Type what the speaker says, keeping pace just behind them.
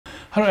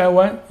Hello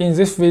everyone, in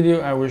this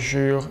video I will show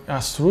you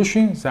a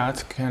solution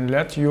that can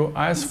let your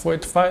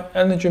RS485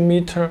 Energy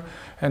Meter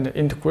and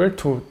integrate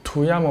to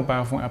Tuya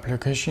mobile phone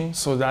application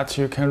so that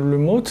you can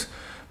remote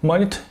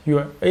monitor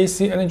your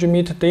AC energy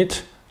meter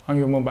data on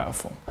your mobile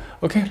phone.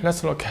 Okay,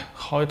 let's look at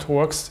how it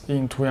works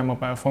in Tuya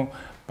mobile phone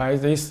by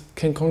this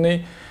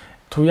KinCony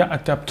Tuya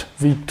Adapt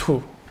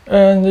V2.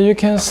 And you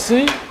can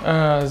see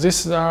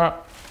this is a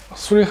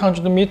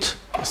 300 meter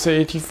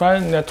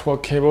C85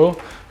 network cable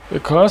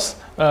because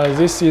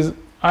this is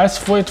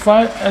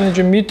RS485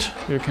 Energy Meter.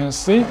 You can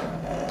see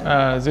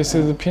this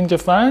is pin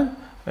defined,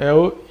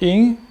 L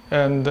in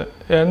and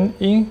N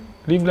in,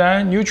 leave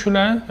line, neutral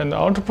line, and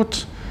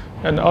output,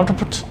 and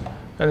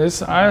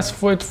this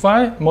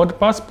RS485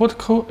 Modbus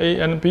protocol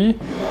A and B.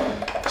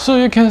 So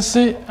you can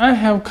see I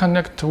have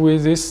connected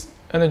with this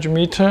energy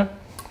meter.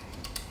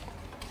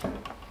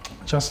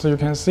 Just you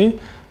can see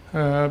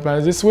by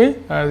this way.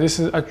 This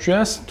is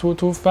address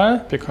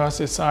 225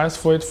 because it's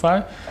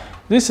RS485.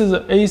 This is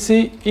the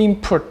AC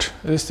input.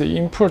 This is the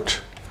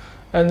input,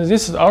 and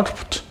this is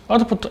output.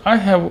 Output I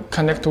have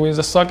connected with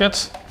the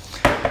socket,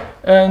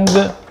 and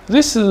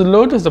this is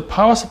load the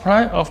power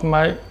supply of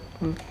my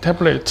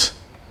tablet,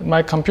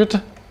 my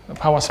computer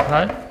power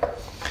supply,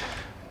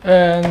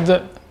 and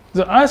the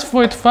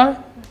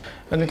RS485.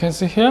 And you can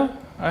see here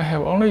I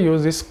have only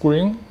used this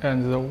green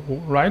and the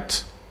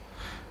right,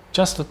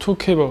 just two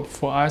cables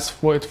for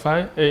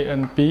RS485 A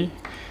and B,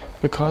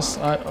 because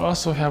I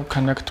also have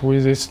connected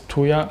with this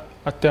Tuya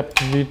Adapt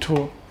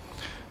V2,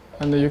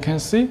 and you can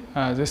see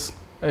this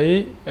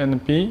A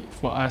and B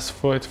for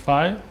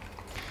RS485.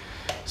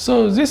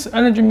 So this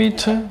energy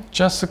meter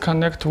just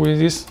connect with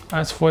this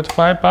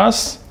RS485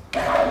 bus,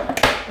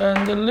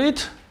 and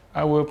later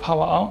I will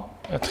power on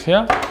at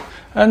here.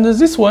 And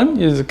this one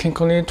is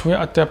KinCony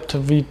Tuya Adapt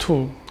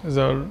V2.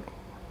 The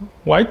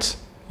white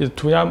is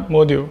Tuya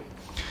module,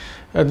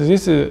 and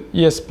this is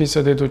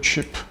ESP32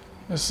 chip.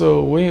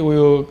 So we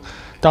will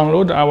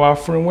download our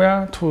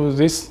firmware to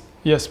this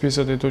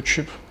ESP32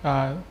 chip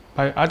by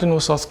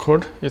arduino source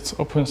code. It's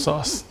open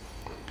source.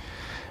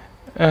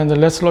 And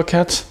let's look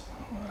at,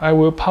 I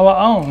will power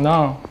on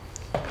now.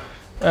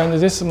 And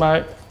this is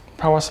my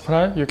power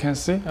supply. You can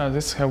see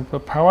this have the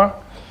power.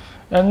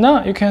 And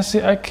now you can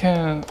see I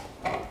can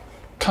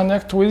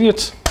connect with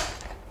it,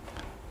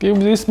 give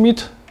this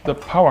meter the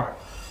power.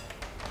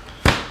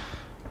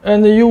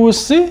 And you will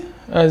see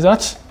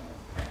that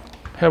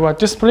have a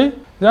display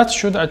that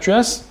should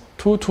address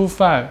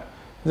 225.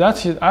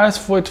 That is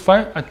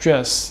RS485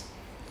 address.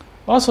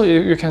 Also,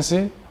 you can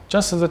see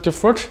just the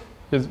default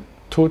is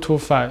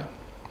 225.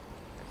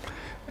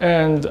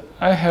 And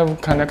I have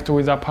connected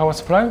with a power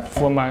supply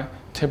for my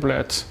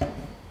tablet.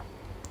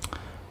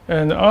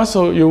 And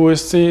also, you will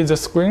see the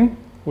screen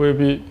will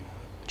be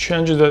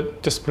change the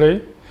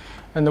display,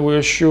 and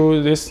will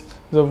show this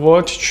the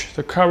voltage,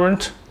 the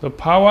current, the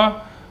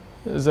power,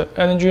 the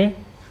energy.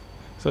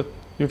 So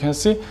you can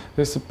see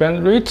this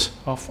band rate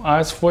of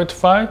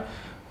RS485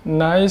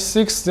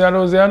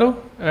 9600,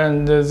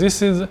 and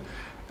this is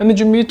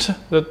energy meter,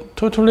 the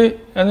totally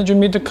energy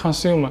meter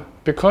consumer,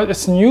 because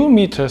it's new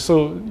meter,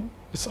 so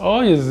it's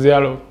always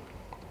 0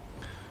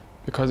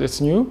 because it's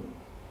new.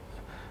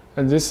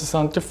 And this is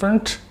some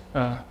different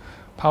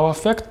power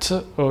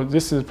factor, or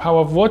this is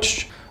power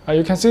voltage.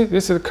 You can see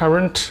this is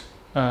current,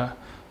 and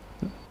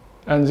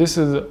this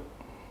is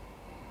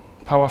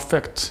power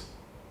factor,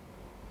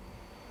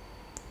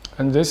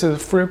 and this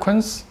is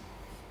frequency,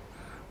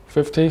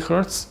 50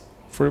 Hertz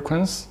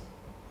frequency.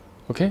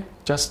 Okay,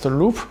 just a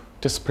loop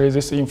display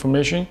this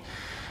information.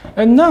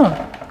 And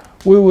now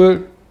we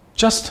will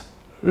just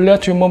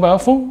let your mobile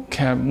phone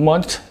can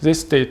monitor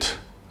this data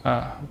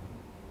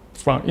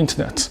from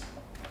internet.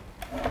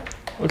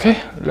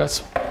 Okay,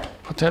 let's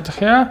put it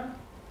here,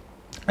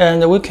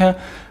 and we can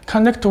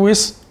connect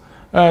with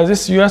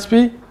this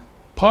USB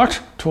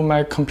port to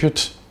my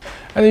computer.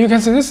 And you can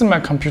see this is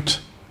my computer,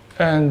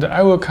 and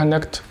I will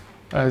connect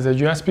the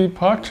USB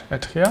port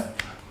at here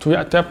to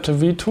Adapt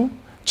V2.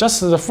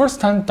 Just the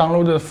first time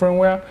download the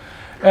firmware,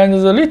 and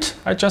the later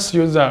I just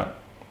use the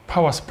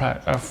power supply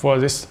for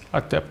this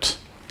Adapt.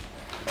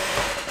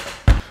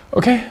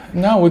 Okay,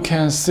 now we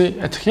can see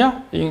it here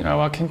in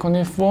our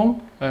KinCony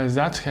phone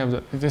that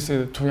have this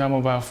is Tuya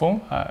mobile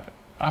phone.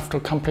 After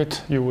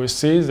complete, you will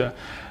see the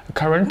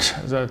current,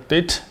 the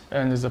date,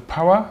 and the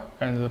power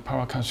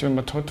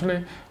consumer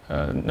totally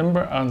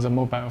number on the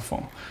mobile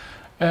phone.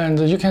 And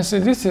you can see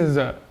this is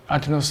the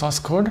arduino source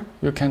code.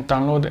 You can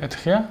download it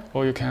here,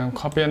 or you can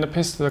copy and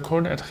paste the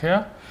code at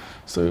here.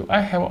 So I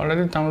have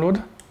already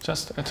downloaded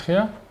just at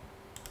here.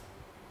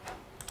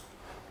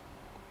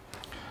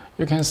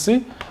 You can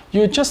see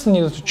you just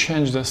need to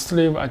change the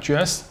slave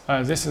address.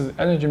 This is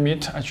energy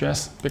meter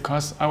address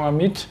because our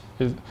meter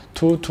is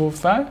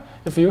 225.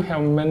 If you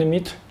have many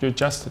meters, you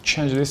just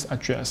change this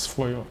address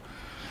for you,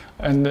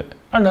 and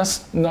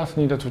others not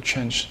needed to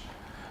change.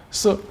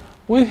 So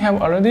we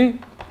have already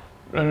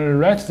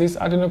write this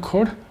Arduino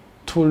code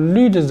to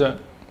read the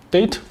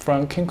data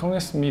from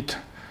KinCony's meter.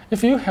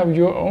 If you have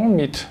your own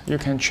meter, you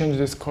can change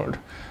this code.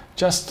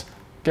 Just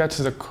get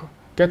the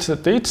get the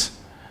date,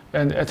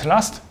 and at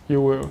last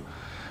you will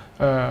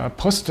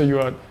post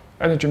your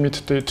energy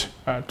meter date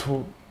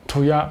to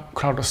Tuya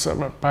cloud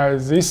server by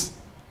this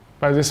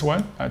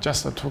one,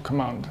 just two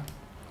command.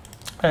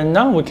 And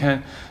now we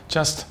can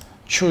just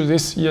choose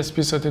this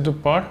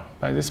ESP32 board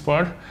by this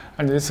board,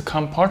 and this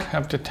COM port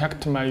have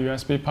detect my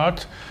USB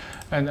port,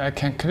 and I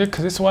can click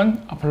this one,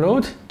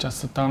 upload,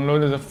 just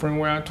download the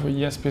firmware to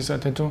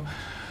ESP32,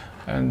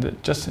 and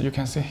just you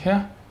can see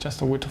here,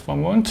 just wait for a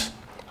moment.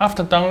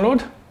 After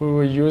download, we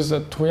will use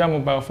the Tuya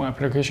mobile phone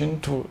application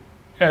to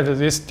add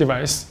this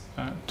device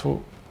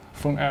to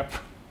phone app.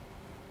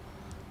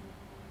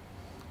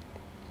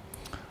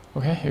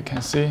 Okay, you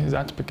can see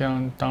that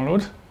began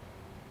download.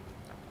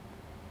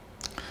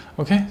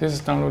 Okay, this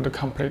is download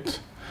complete.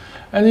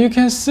 And you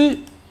can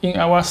see in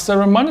our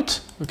server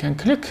monitor, we can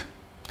click,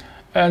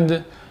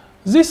 and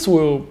this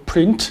will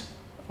print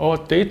all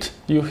date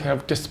you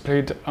have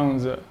displayed on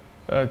the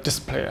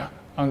display,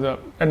 on the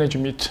energy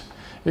meter.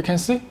 You can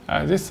see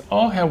this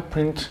all have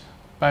print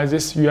by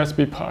this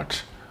USB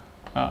port.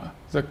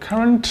 The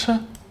current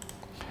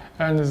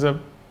and the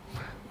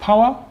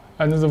power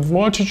and the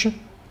voltage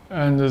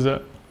and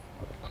the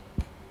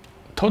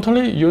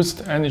totally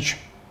used energy.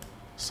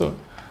 So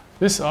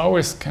this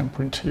always can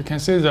print. You can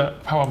see the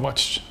power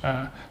voltage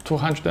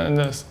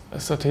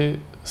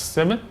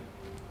 237.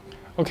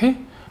 Okay,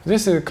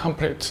 this is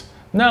complete.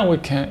 Now we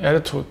can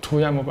add to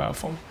Tuya mobile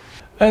phone.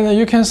 And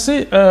you can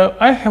see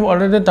I have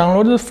already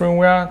downloaded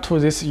firmware to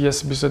this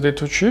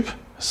ESP32 chip.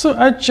 So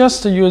I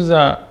just use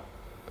a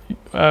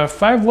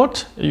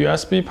 5-volt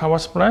USB power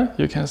supply.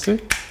 You can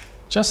see,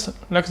 just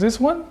like this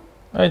one.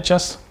 I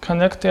just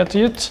connected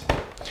it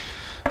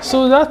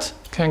so that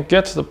can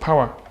get the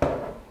power.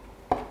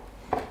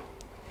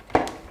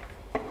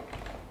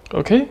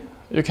 Okay,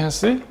 you can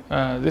see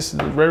this is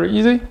very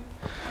easy.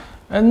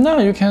 And now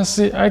you can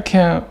see I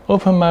can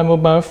open my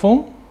mobile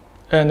phone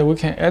and we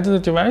can add the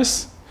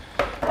device.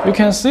 You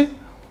can see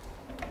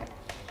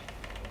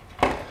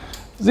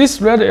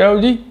this red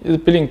LED is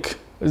blink.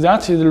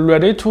 That is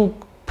ready to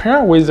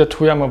pair with the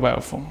Tuya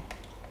mobile phone.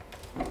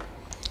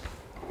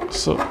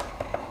 So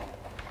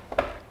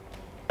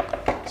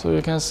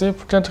you can see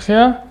put it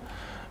here,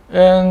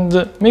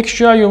 and make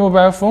sure your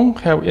mobile phone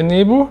have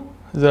enabled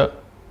the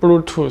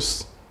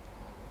Bluetooth,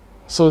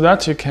 so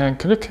that you can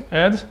click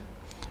add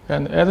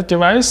and add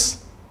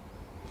device,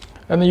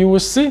 and you will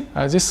see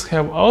this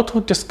have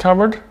auto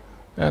discovered,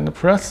 and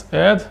press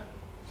add,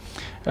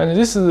 and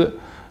this is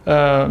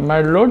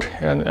my load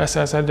and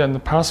SSID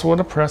and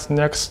password. Press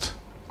next,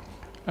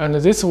 and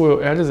this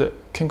will add the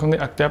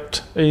KinCony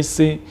Adapt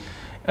AC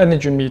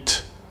Energy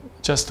Meter.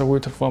 Just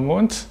wait for a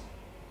moment.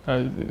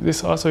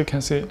 This also you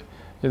can see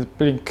is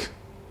blink.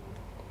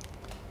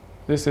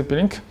 This is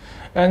blink,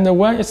 and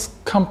when it's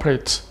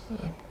complete,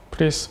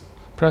 please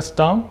press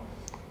down,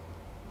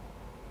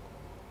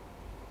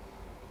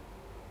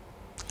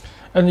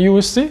 and you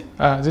will see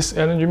this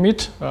energy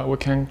meter. We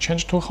can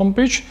change to home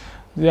page.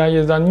 There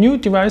is a new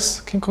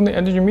device, KinCony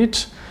Energy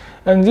Meter,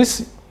 and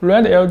this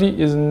red LED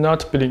is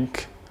not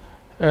blink.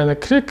 And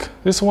click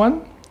this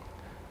one,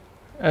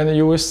 and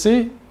you will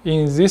see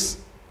in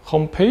this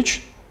home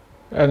page,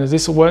 and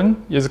this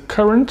one is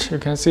current. You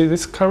can see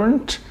this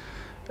current,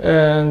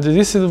 and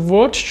this is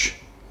voltage,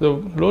 the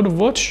load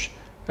voltage,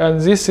 and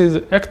this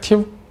is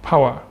active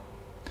power,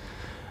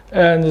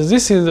 and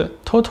this is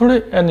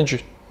totally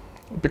energy,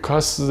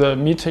 because the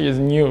meter is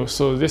new,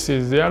 so this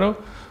is 0.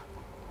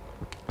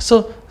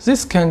 So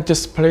this can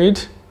display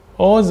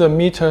all the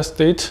meter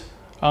state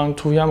on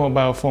Tuya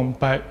mobile phone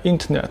by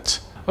internet.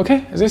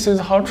 Okay, this is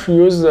how to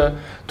use the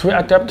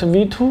Tuya Adapt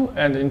V2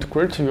 and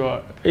integrate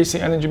your AC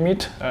energy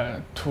meter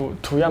to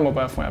Tuya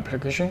mobile phone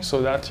application,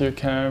 so that you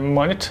can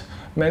monitor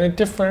many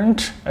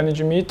different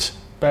energy meters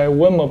by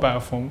one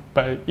mobile phone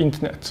by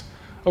internet.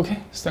 Okay,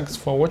 thanks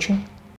for watching.